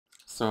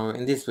So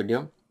in this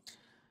video,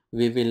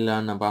 we will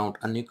learn about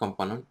a new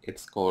component.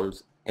 It's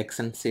called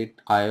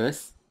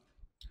ActionSheetIOS.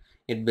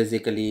 It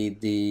basically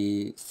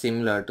the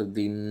similar to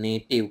the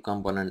native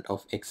component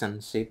of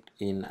ActionSheet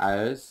in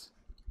iOS.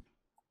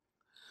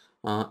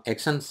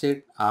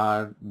 ActionSheet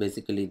are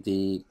basically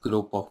the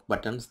group of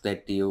buttons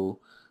that you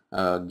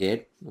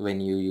get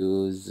when you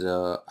use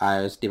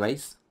iOS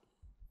device.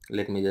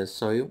 Let me just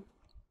show you.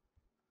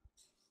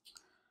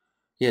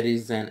 Here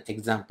is an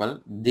example.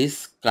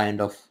 This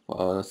kind of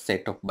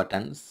set of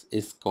buttons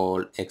is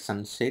called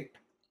ActionSheet.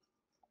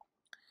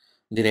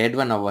 The red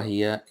one over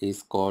here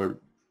is called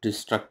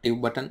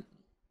destructive button.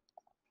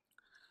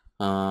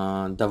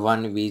 The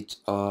one which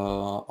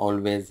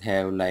always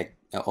have like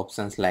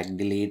options like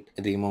delete,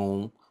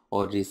 remove,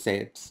 or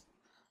resets,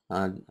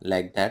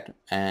 like that.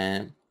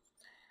 And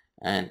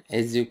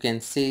as you can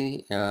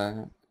see,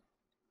 here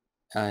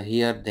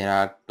there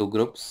are two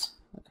groups.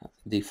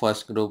 The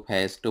first group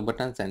has two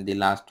buttons and the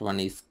last one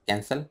is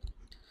cancel.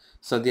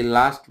 So the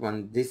last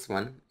one, this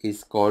one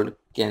is called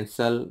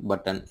cancel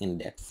button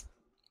index.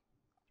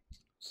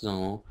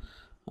 So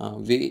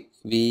we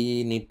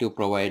need to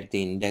provide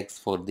the index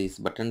for this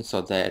button so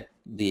that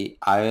the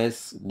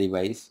iOS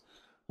device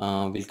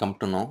will come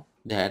to know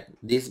that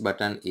this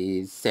button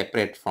is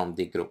separate from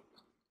the group.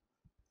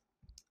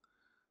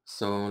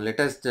 So let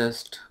us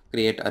just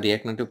create a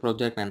React Native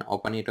project and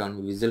open it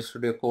on Visual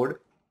Studio Code.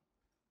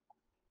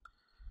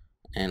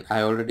 And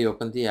I already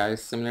opened the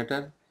iOS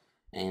simulator,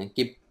 and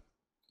keep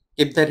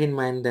that in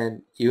mind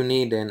that you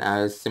need an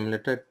iOS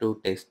simulator to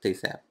test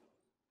this app,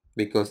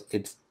 because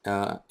it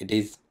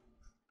is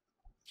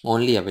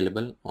only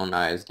available on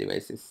iOS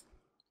devices.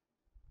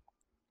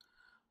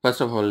 First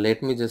of all,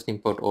 let me just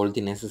import all the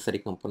necessary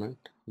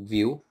component: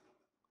 view,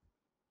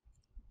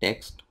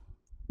 text,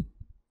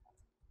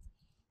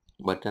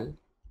 button,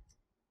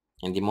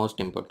 and the most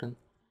important,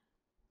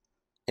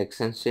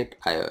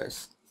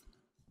 ActionSheetIOS.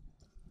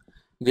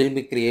 We'll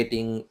be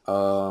creating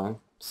a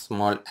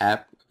small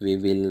app. We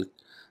will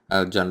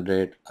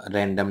generate a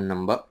random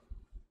number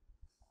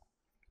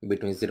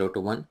between 0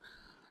 to 1,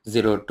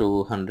 0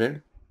 to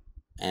 100,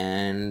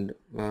 and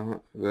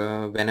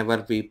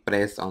whenever we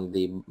press on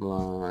the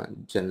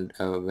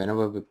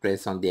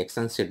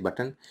ActionSheet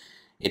button,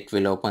 it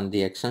will open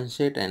the action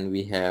sheet, and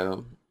we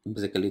have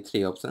basically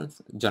three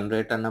options: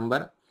 generate a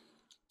number,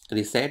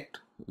 reset,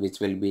 which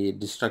will be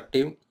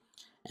destructive,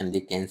 and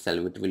the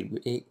cancel, which will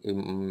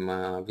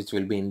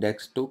be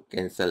indexed to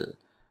cancel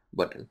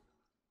button.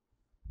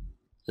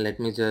 Let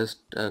me just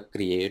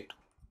create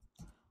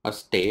a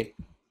state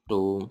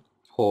to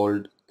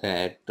hold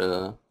that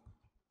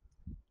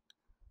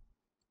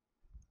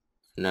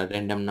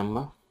random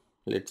number.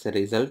 Let's say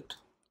result,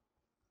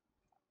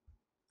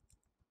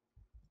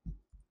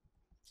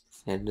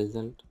 set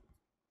result,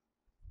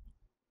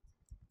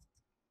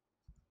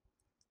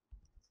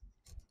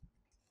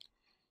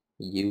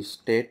 use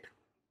state,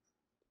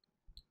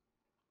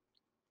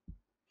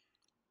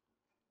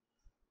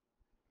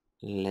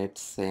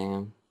 let's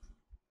say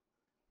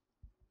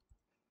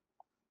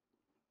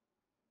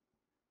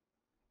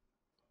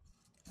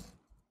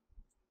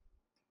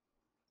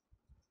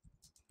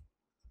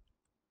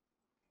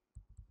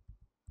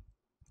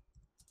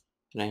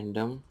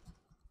random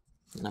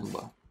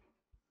number.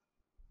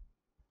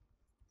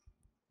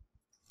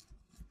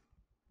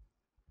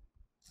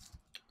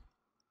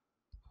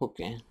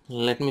 Okay,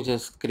 let me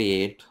just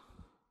create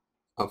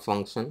a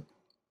function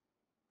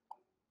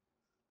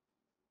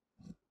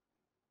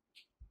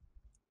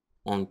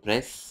on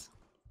press.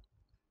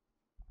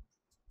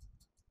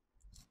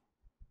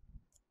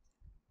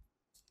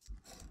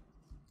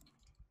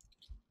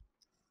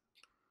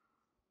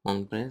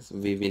 On press,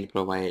 we will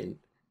provide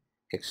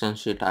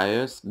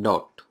ActionSheetIOS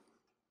dot.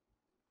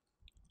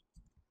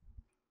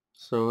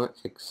 So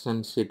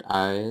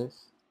ActionSheetIOS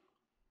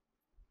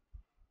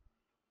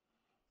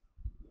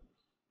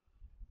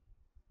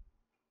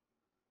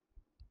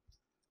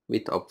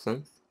with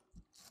options.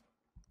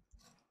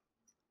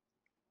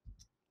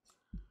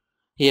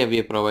 Here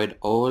we provide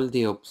all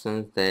the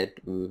options that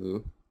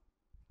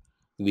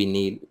we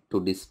need to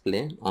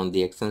display on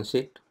the action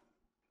sheet.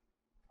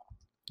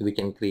 We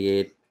can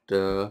create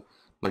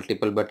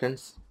multiple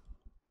buttons.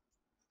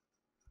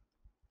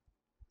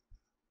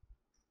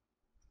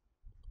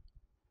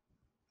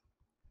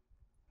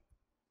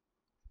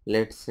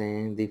 Let's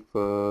say the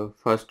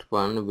first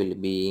one will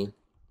be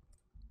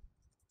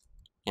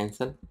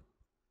cancel.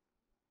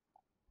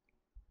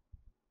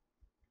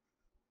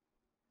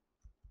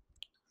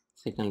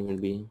 Second will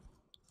be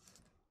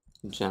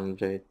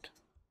generate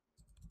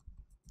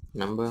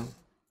number,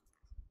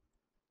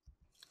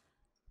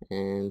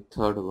 and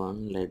third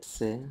one, let's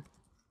say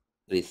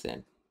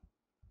reset,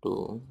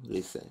 to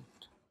reset.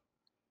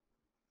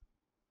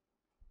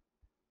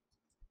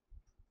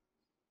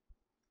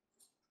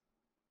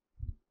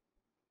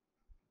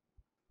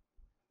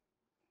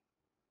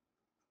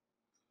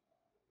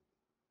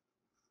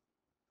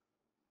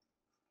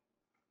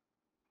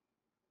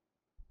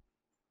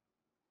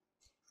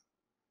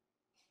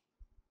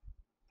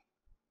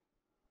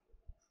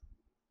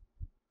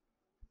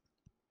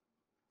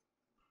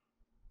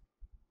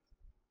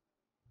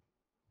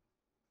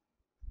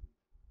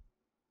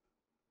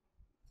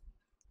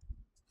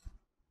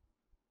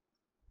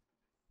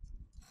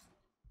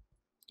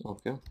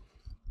 Okay,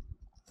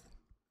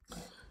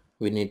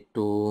 we need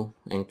to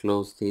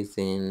enclose this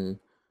in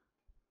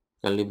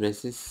curly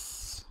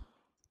braces.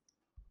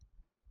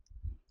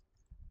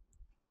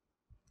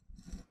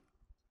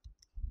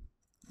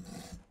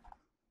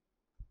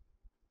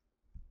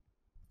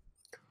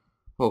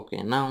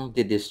 Okay, now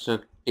the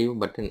destructive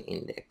button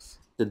index.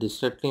 The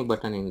destructive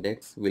button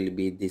index will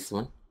be this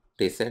one,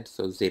 reset.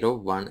 So 0,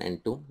 1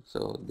 and 2.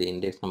 So the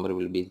index number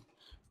will be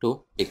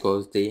 2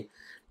 because the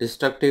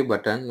destructive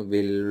button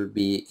will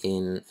be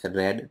in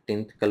red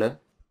tint color.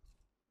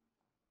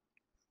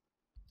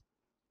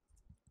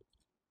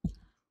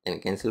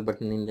 And cancel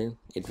button index,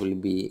 it will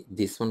be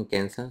this one,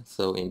 cancel.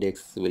 So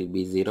index will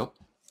be 0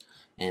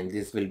 and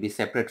this will be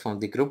separate from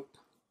the group.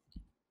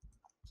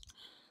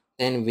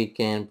 Then we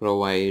can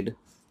provide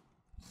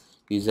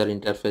user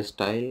interface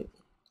style,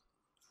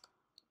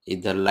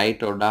 either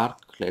light or dark.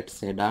 Let's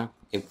say dark.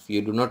 If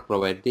you do not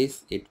provide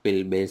this, it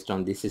will based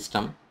on the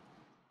system.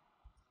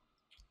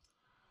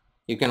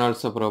 You can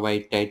also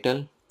provide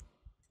title.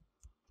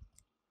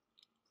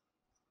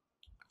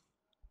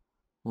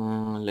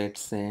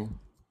 Let's say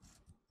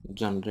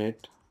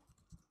generate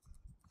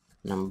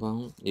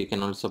number. You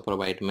can also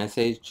provide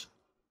message.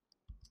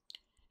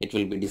 It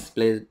will be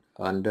displayed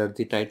under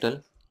the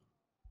title.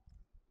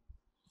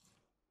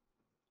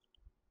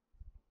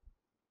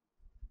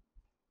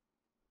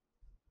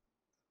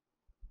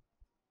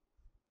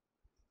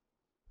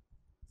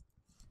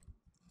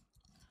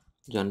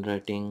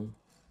 Generating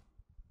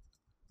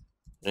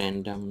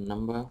random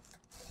number.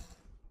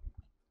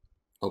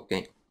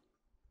 Okay,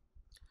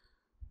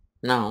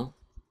 now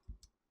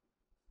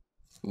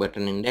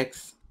button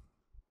index.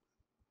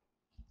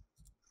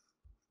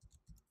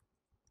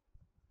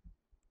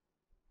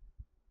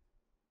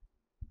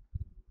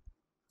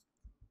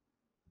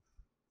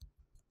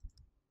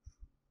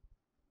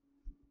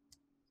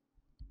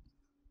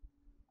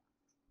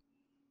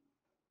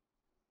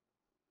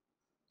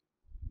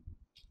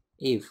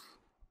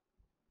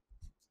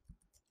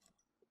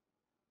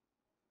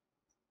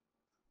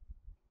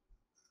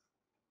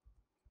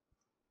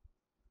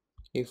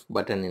 If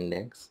button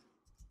index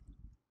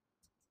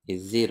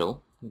is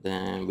 0,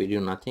 then we do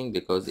nothing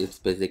because it's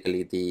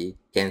basically the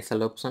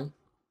cancel option.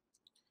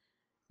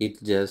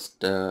 It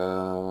just you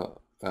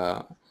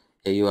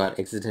are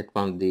exited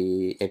from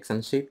the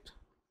action sheet.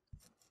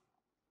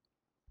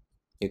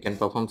 You can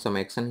perform some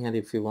action here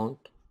if you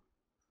want.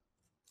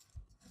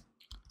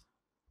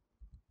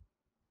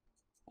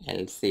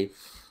 Else if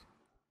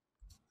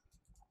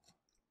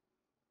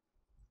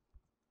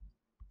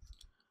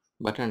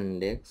button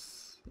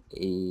index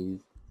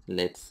is,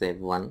 let's say,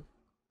 1,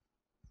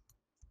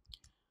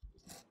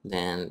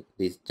 then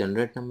this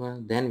generate number,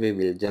 then we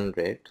will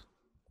generate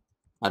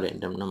a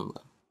random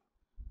number.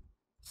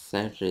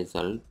 Set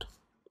result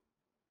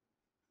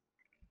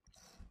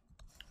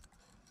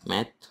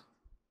math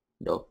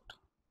dot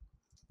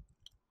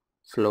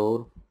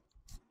floor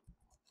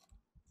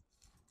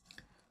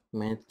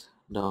math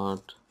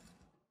dot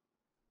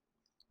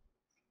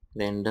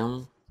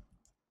random.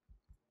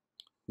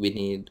 We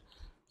need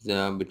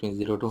the between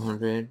 0 to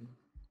 100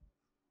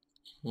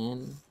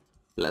 and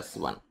plus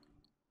 1.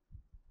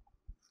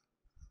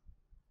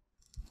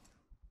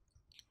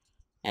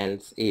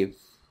 Else if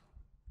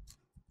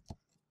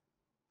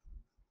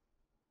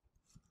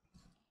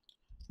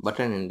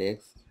button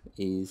index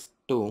is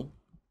 2,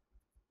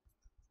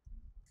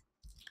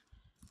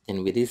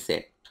 then we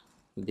reset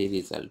the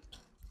result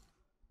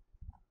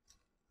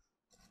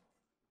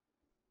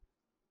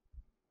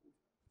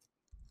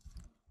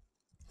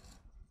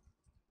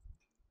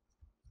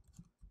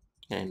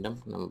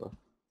random number.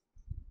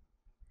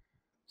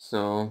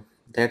 So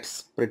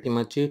that's pretty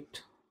much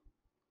it.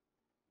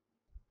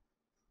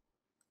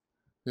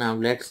 Now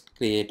let's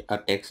create a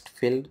text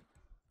field.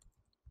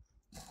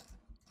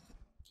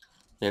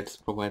 Let's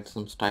provide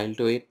some style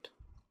to it.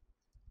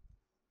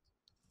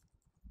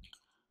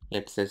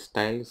 Let's say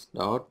styles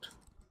dot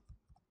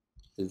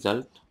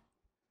result.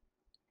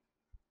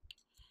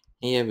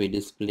 Here we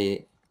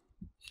display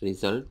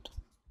result.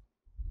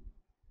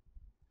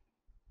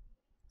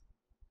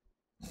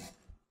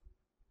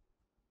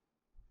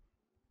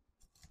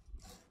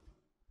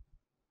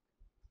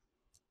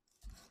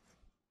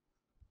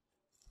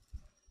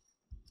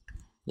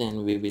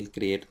 Then we will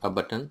create a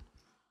button.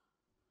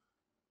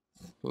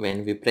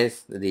 When we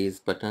press this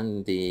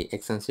button, the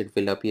action sheet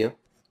will appear.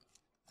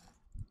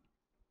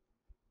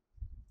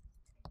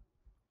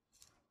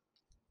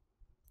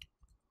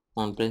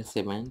 On press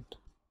event,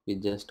 we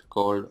just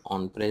called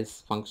on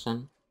press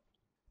function.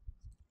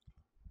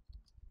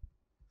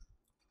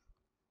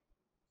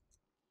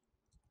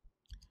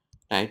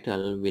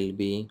 Title will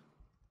be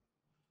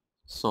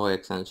show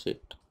action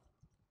sheet.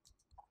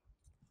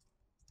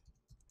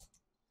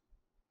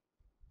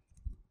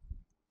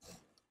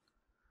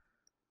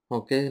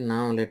 Okay,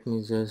 now let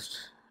me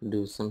just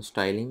do some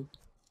styling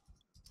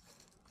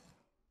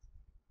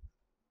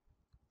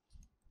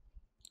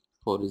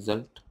for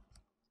result.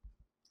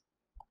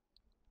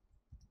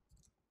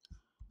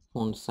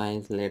 Font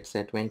size, let's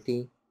say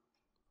 20.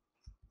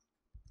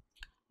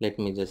 Let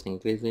me just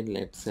increase it.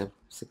 Let's say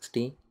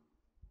 60.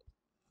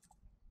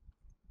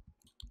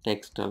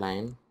 Text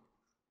align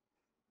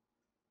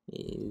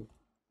is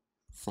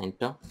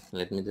center.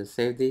 Let me just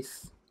save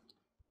this.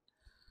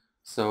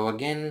 So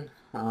again,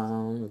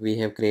 we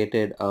have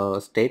created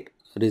a state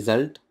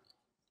result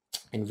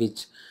in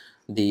which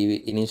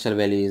the initial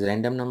value is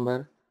random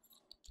number.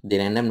 The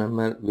random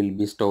number will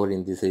be stored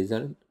in this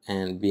result,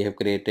 and we have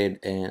created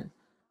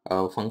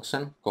a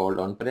function called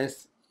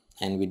onPress,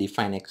 and we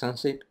define action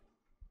sheet.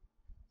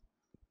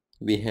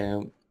 We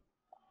have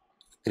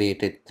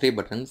created three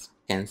buttons: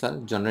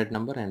 cancel, generate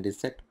number, and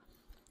reset.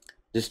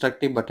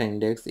 Destructive button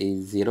index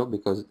is 0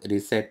 because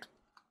reset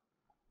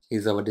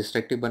is our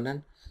destructive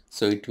button,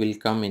 so it will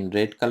come in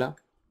red color.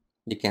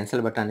 The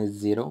cancel button is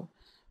 0,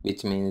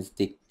 which means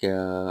the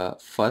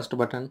first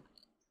button,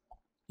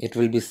 it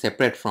will be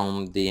separate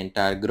from the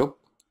entire group,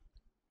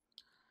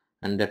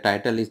 and the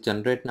title is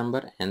generate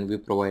number, and we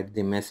provide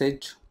the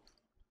message.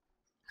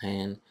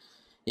 And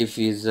if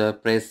user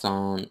press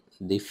on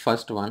the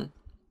first one,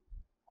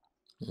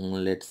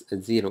 let's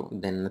 0,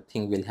 then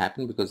nothing will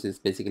happen because it's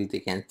basically the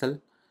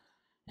cancel.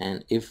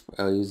 And if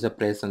a user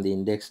press on the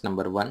index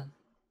number 1,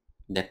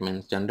 that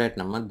means generate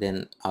number,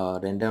 then a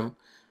random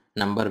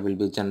number will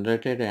be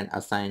generated and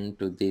assigned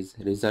to this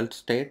result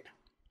state.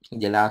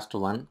 The last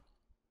one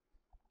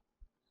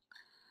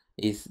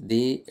is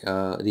the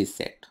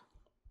reset,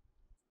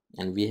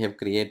 and we have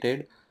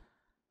created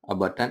a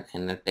button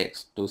and a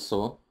text to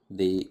show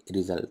the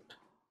result.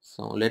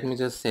 So let me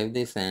just save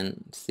this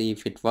and see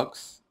if it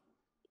works.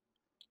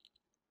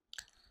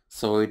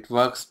 So it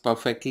works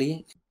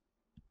perfectly.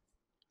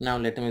 Now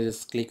let me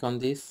just click on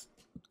this.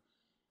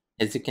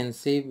 As you can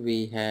see,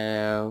 we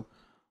have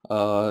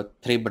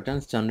three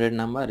buttons: generate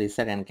number,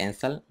 reset, and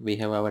cancel. We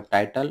have our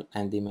title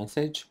and the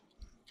message.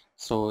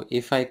 So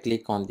if I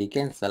click on the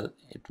cancel,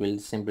 it will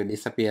simply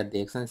disappear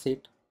the action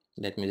sheet.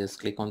 Let me just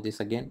click on this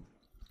again.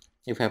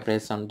 If I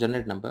press on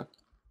generate number,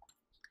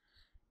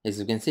 as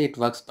you can see, it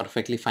works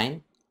perfectly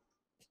fine.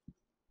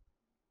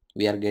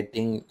 We are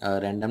getting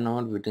a random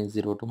number between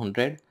 0 to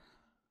 100.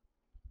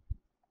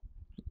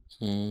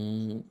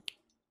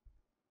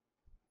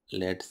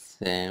 Let's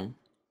say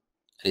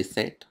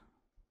reset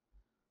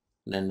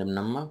random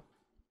number.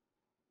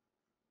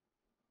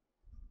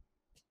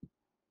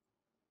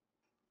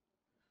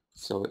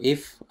 So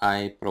if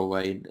I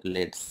provide,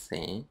 let's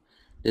say,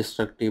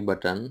 destructive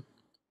button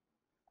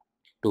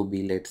to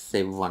be, let's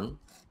say, 1,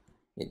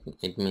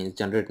 it means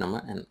generate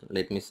number, and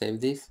let me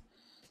save this.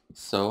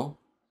 So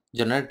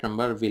generate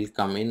number will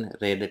come in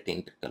red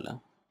tint color,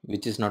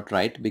 which is not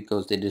right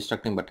because the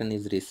destructive button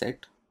is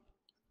reset.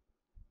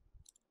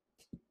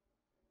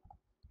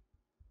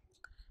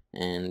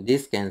 And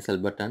this cancel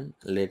button,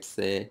 let's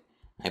say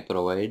I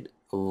provide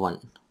 1,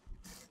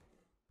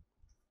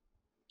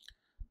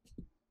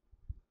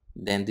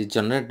 then the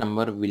generate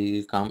number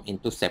will come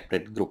into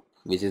separate group,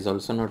 which is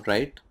also not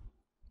right.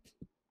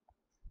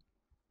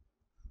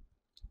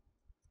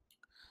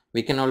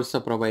 We can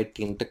also provide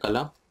tint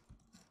color.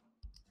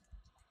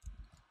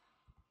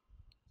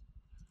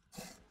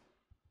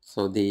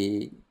 So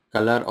the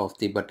color of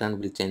the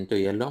button will change to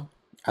yellow.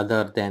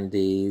 Other than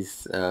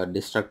this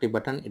destructive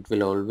button, it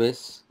will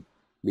always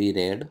be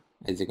red,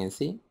 as you can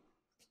see.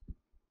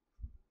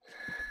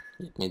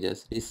 Let me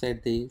just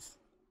reset these.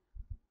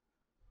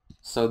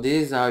 So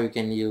this is how you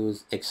can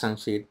use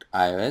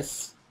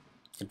ActionSheetIOS.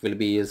 It will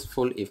be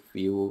useful if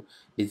you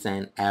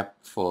design app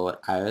for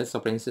iOS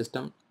operating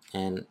system,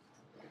 and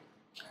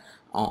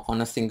on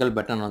a single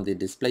button on the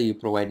display you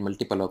provide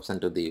multiple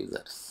options to the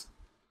users.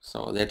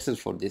 So that's it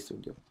for this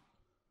video.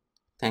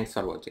 Thanks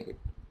for watching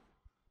it.